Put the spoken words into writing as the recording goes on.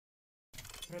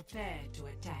Prepare to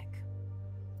attack.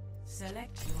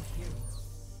 Select your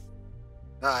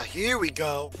hero. Here we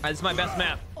go. Alright, this is my best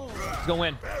map. Let's go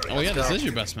win. Oh yeah, this is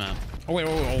your best map. Oh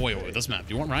wait, this map.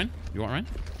 You want Ryan? You want Ryan?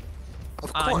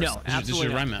 Of course. No, This is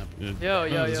your Ryan map.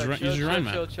 Yo, This is your Ryan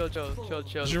map. chill.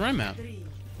 This is your Ryan map.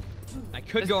 I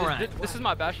could go around. This is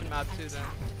my Bastion map too, then.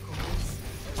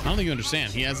 I don't think you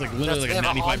understand. He has like literally like a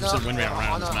 95% win rate on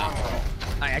Ryan on this map.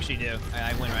 I actually do.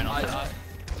 I win right on top.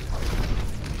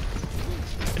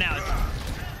 But now it's...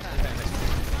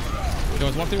 Go,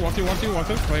 let's walk through.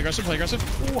 Play aggressive.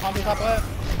 Ooh, Hunter top left.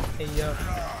 Hey,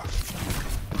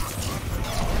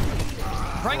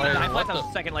 Probably gonna die flat a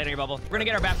second later in your bubble. We're gonna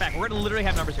get our bat back. We're gonna literally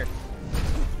have numbers here.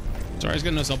 Sorry, he's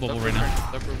getting no sub bubble right now.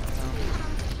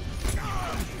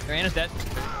 Diana's dead.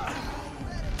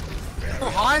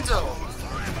 Oh, Hanzo!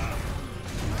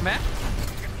 Matt?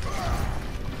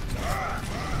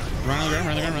 Run on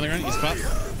the ground. He's spot.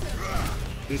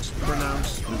 It's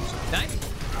pronounced. Nice.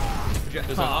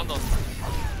 There's a Hondo.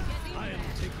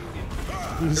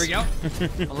 Here we go.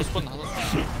 Let's put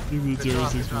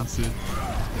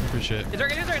Appreciate it. Is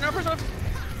there no person?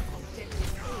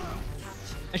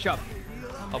 Nice job.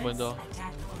 Up window.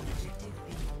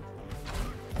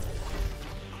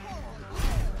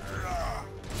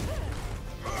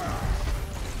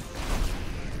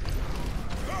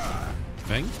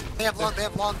 Bang. They have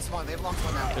long spawn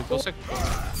now. Okay, go sick.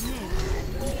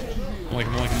 I'm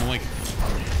like.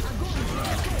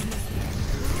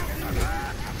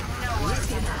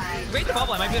 Wait the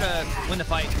bubble. I might be able to win the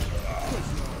fight.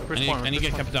 I need to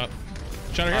get kept up.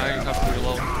 Shut her here.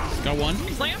 Got one.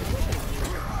 Slam?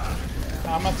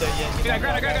 I'm up there, yeah. Dude, I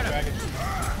grabbed him.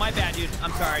 My bad, dude.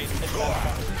 I'm sorry.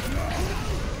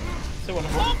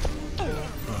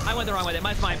 I went the wrong way.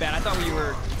 That's my bad. I thought we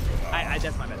were...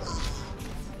 that's my bad.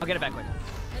 I'll get it back quick.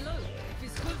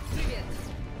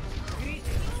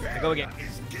 Go again.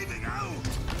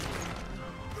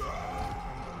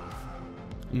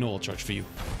 No, I'll charge for you.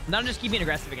 Now just keep being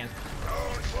aggressive again.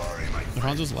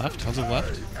 Hanzo's left. Yeah, I'm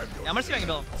gonna see if I can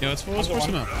build him. Yeah, let's force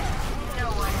him out.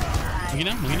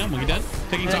 Monkey dead.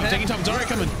 Taking time. Zarya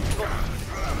coming.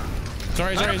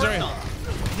 Zarya.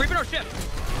 Reaper no ship.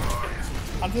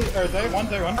 They one.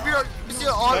 Up here, you see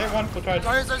all. They one for charge.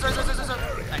 Sorry.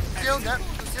 Seal, nice.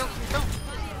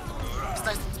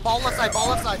 Ball left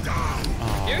side.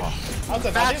 Here?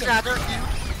 Bad shatter,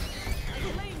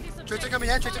 Tracer coming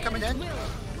in.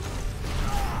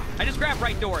 I just grabbed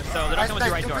right door, so they're not coming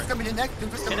through right door. Doomfist coming in next. Yeah,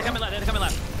 they're coming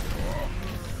left.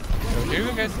 Here we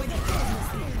go, guys.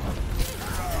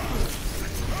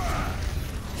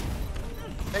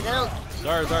 Hey, go.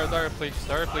 Zarya, please.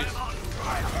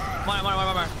 Come on.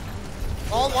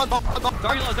 All one.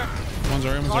 Zarya low, Zarya. One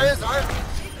Zarya. Zarya.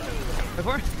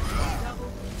 Before?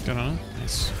 Got on him.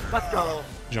 Nice. Let's go.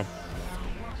 Jump.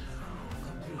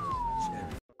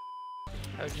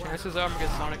 Chances are I'm gonna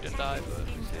get Sonic and die, but we'll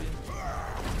see.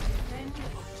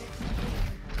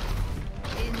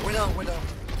 Window.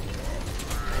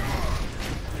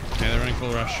 Yeah, they're running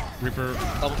full rush. Reaper.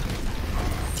 Double.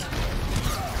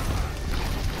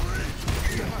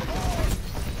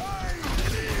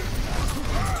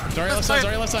 Zarya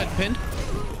left side. Pinned.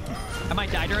 I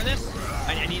might die during this.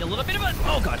 I need a little bit of a...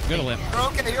 Oh, God. Good limp.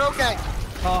 You're okay.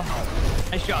 Oh,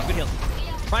 nice job. Good heal.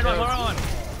 Run.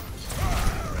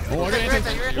 Oh, I got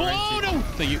anything. You're Oh, no.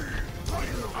 Thank you.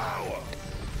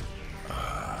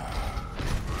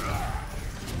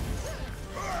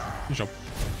 Good job.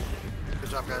 Good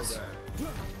job, guys.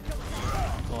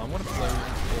 Oh, I'm gonna play.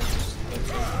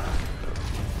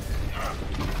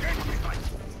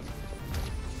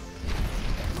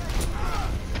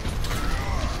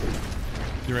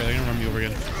 You're right, they're gonna run me over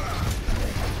again.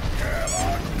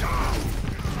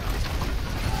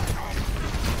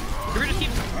 You're gonna keep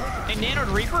a nanoed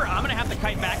Reaper. I'm gonna have to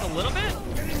kite back a little bit.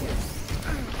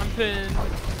 I'm pinned.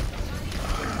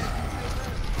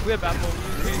 We have battle.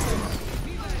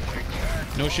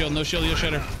 No shield, you'll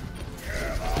shatter.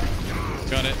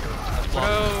 Got it.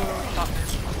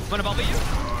 I'm gonna bubble you.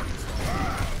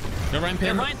 Go Ryan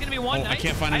pin. Ryan's gonna be one. Oh, I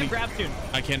can't find I any. grab soon.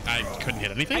 I couldn't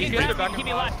hit anything. I can grab back. Keep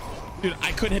me alive. Dude,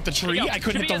 I couldn't hit the tree. I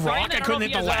couldn't hit the rock. I couldn't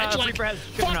hit the ledge. Like,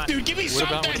 fuck, dude, give me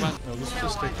something. No, let's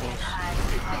just stay close.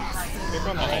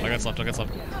 Oh, I got slept.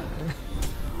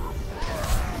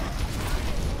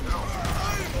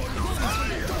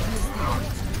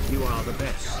 You are the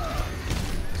best.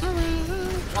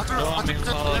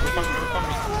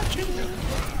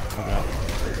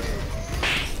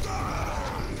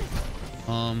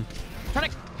 Trying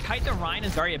to kite the Ryan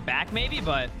and Zarya back maybe,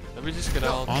 but Let me just get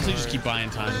out. Honestly, just keep buying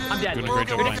time. I'm dead. Doing a great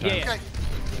job buying time.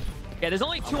 Yeah, there's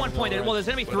only 2 on point. Well, there's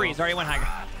gonna be 3. Zarya went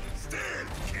higher.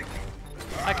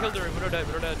 I killed her. Widow dead.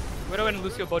 Widow dead. Widow and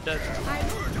Lucio both dead. I'm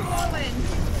falling.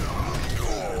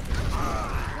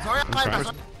 Sorry, I'm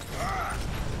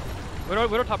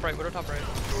Widow top right. Widow top right.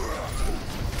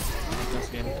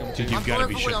 Dude, you've got to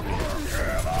be shitting me.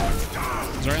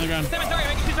 Sorry on the ground.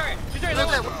 Sorry, she's sorry. She's sorry.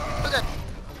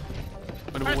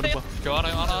 Go on.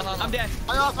 I'm dead.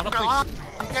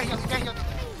 I'm getting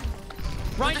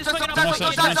Ryan just swinging Someone's up.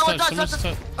 touched, someone's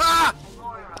touched. Ah!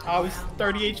 Oh, he's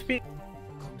 30 HP.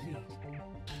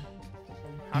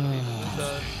 How did he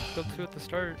lose kill 2 at the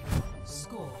start?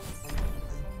 Score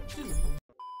 2-1.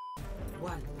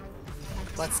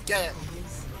 Let's get it.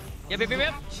 Yep.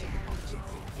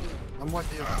 I'm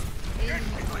with you.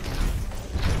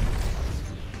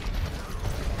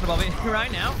 What about me?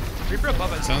 Ryan now? Reaper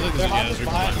above us. Sounds like They're there's a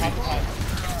behind, behind me.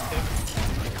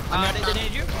 behind. Did they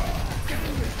need you?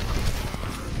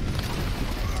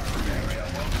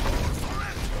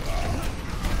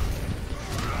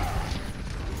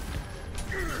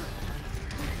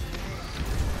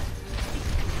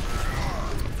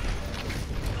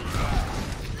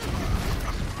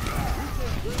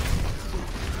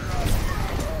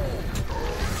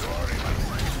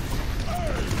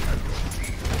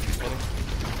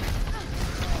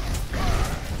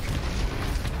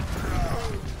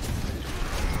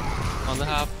 On the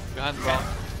half, behind the rock.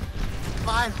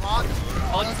 Behind rock.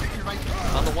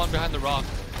 On the one behind the rock.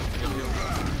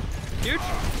 Huge.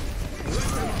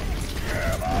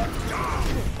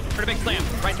 Pretty big slam.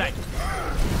 Right side.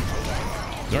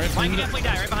 Sorry, Ryan, you definitely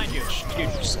die. Right behind you.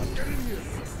 Huge.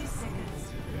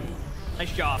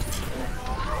 Nice job.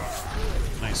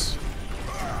 Nice.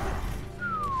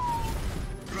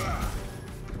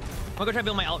 I'm gonna go try to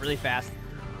build my ult really fast.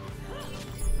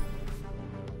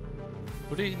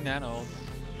 What did he nano?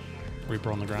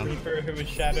 Reaper on the ground. Reaper who was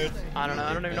shattered. I don't know.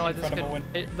 I don't even know why this Front of a could. win.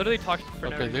 It literally talks for no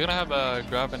Okay, reason. they're gonna have a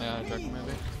grab and a dragon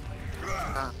maybe.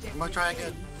 I'm gonna try and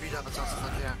get beat up as fast as I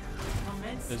can.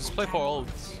 They just play 4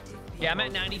 ults. Yeah, I'm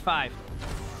at 95.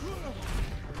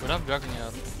 We don't have dragon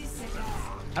yet.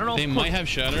 I don't know. They if might have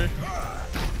Shatter.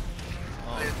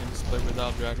 Oh, we can just play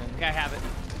without dragon. Okay, I have it.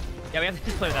 Yeah, we have to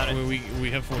just play without it. We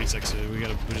have 46, so we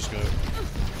just go.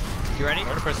 You ready?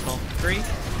 Order personal. 3, 2,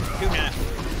 now.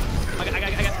 I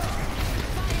got.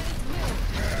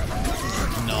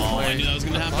 No, I knew that was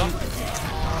gonna happen.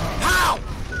 How?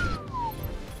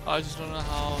 I just don't know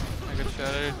how I got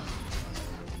shattered.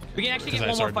 We can actually get 'Cause I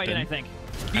one more started fight in, them. I think.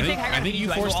 I think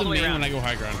you forced them in when I go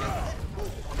high ground.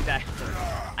 Okay.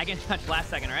 I can touch last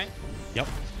second, right? Yep.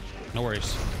 No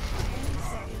worries.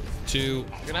 2,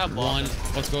 Gonna have 1.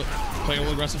 Let's go. Play a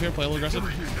little aggressive here. Play a little aggressive.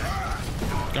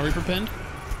 Got Reaper pinned.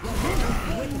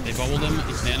 They bubbled him.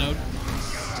 He's nanoed.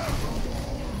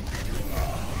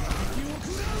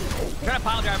 I'm trying to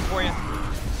pile drive for you.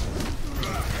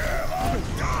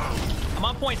 I'm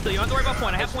on point still. You don't have to worry about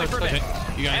point. I have point for a bit. Okay,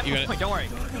 you got I it. You have got point. it. Don't worry.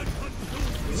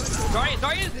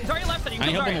 Sorry, left side. You I can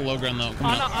need go help on the sorry. low ground though. Come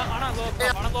On on. a low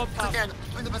top. On a low top. Again,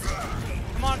 win the best.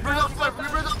 Come on, bring up.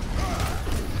 Bring up.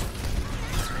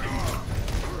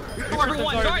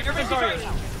 Everyone, sorry. Everyone's sorry.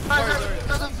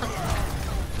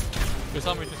 Just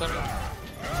on me. It's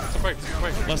a break.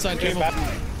 Left side, careful.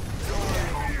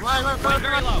 Right.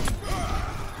 Very low.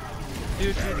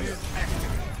 Dude.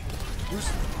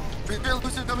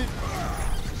 Lucio, come in.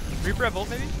 Reaper at bolt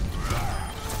maybe?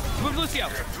 Move Lucio.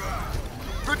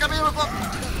 Come in.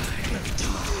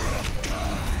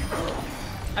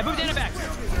 I moved in and back.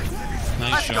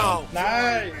 Nice Let's shot. go.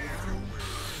 Nice.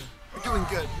 You're doing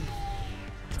good.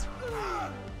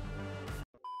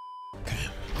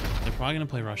 They're probably gonna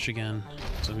play rush again,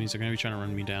 so it means they're gonna be trying to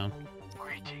run me down.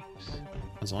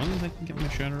 As long as I can get my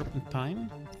Shatter up in time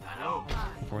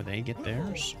before they get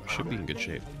theirs, we should be in good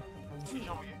shape.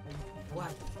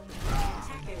 One.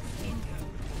 Attackers incoming.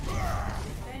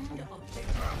 Defend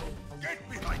objective. Get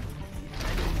behind.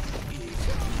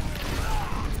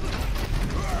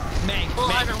 May. We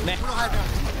don't have him.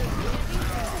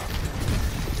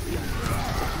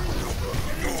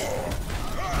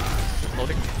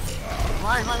 Loading.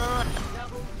 Right.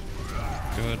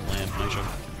 Good land, nice shot.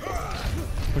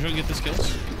 Push out and get the skills.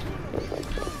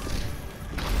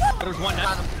 There was one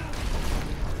net.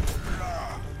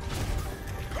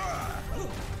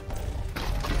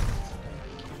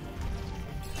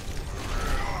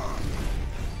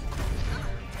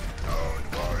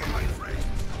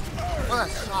 What a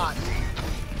shot.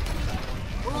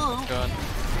 Ooh. Good.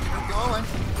 We're going.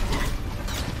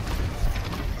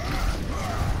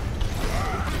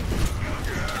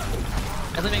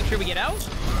 Let's make sure we get out.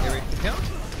 There we go.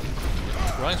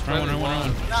 Ryan's Run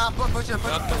one. Nah, push it.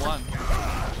 Got the one.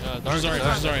 Yeah, Push sorry.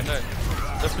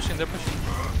 They're pushing.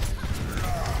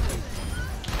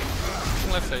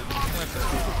 left side. Looking left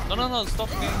side. No, stop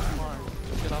being smart.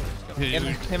 Just get out. Just get out.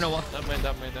 Him no wall. That main.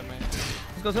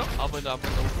 Let's go. I'll win the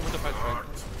fight back.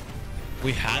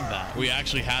 We had that. We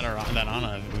actually had that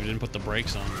Ana. We didn't put the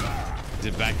brakes on.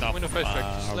 It backed off. Win the fight back.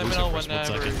 Just let me know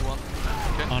whenever you want.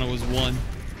 Okay. Ana was 1.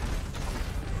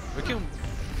 We can.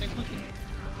 Think we can.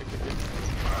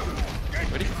 Okay.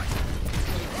 Ready?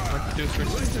 1, 2, 3.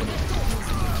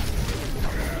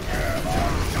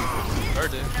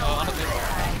 Heard it. Oh, Ana did.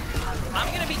 I'm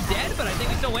gonna be dead, but I think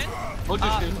we still win. Oh,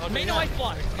 just dude. Main no ice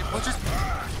block. Well, just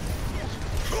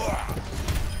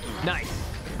Nice.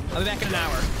 I'll be back in an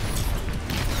hour.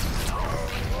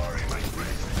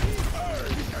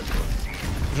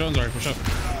 Push on, sorry, push up.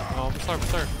 Oh, I'm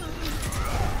sorry.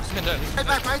 Just get dead. right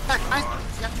back, right back. Nice.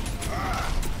 Yeah.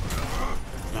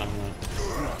 Not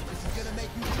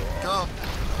Go.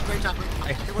 Great job.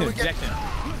 Okay, where we get? Objection.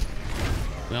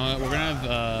 No, we're gonna have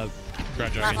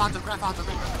Grab Grab Dragon. onto.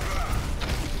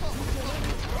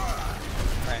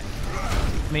 Alright.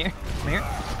 Come here.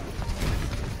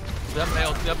 Yep,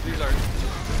 nailed. Yep, these are.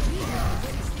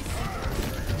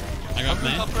 I got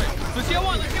man. Top right. Lucio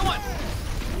 1.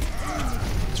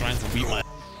 Trying to beat my.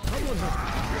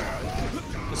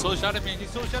 He's so shot at me.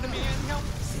 Help.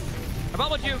 I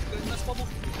bubbled you. Let's bubble.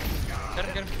 Get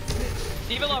him.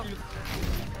 Leave it low.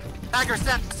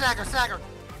 Stagger.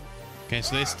 Okay,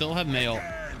 so they still have mail.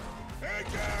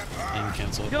 And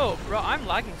cancel. Yo, bro, I'm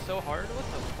lagging so hard. What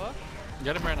the fuck?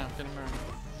 Get him right now.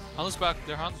 Hands back.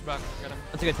 Their hands back. Get him.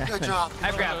 That's a good test. Good job. I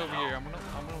have grab. Over here. I'm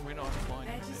gonna win on flying.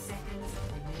 30 seconds.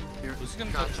 Here. Who's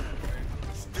gonna Gotcha. touch him?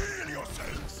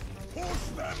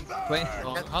 Wait.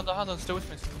 Oh, hand on, stay with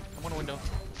me. I'm on a window.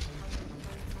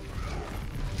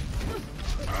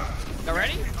 Got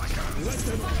ready?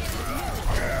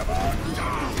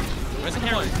 Where's the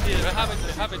point? They have it.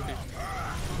 10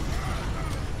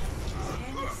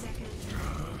 seconds.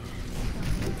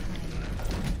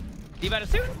 D.Va to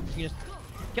suit. You just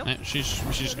kill.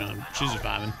 She's gone. She's just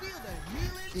vibing.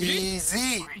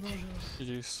 Easy.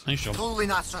 GG's. Nice job. Totally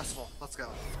not stressful. Let's go.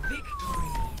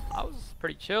 I was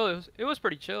pretty chill. It was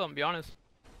pretty chill, I'm gonna be honest.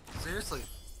 Seriously.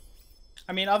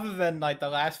 I mean, other than like the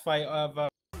last fight of our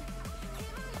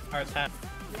attack.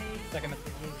 Second.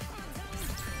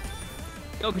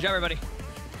 Go, good job, everybody.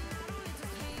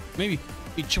 Maybe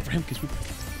chill for him because we.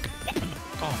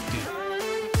 Oh, dude.